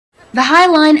The High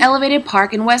Line Elevated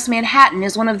Park in West Manhattan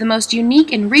is one of the most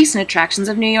unique and recent attractions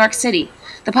of New York City.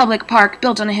 The public park,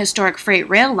 built on a historic freight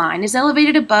rail line, is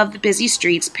elevated above the busy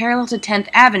streets parallel to 10th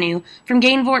Avenue from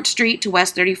Gainvort Street to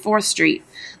West 34th Street.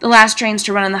 The last trains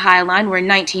to run on the High Line were in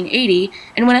 1980,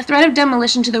 and when a threat of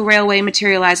demolition to the railway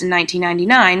materialized in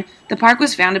 1999, the park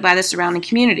was founded by the surrounding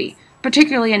community,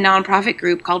 particularly a nonprofit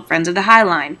group called Friends of the High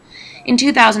Line. In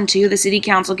 2002, the City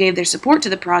Council gave their support to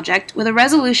the project with a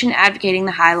resolution advocating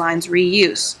the High Line's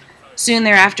reuse. Soon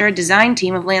thereafter, a design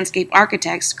team of landscape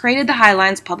architects created the High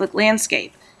Line's public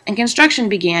landscape, and construction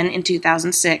began in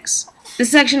 2006. The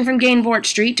section from Gainvort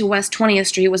Street to West 20th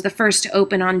Street was the first to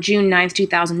open on June 9,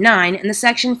 2009, and the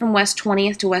section from West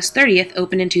 20th to West 30th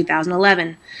opened in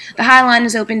 2011. The High Line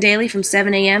is open daily from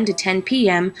 7 a.m. to 10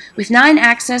 p.m. with 9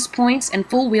 access points and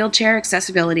full wheelchair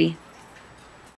accessibility.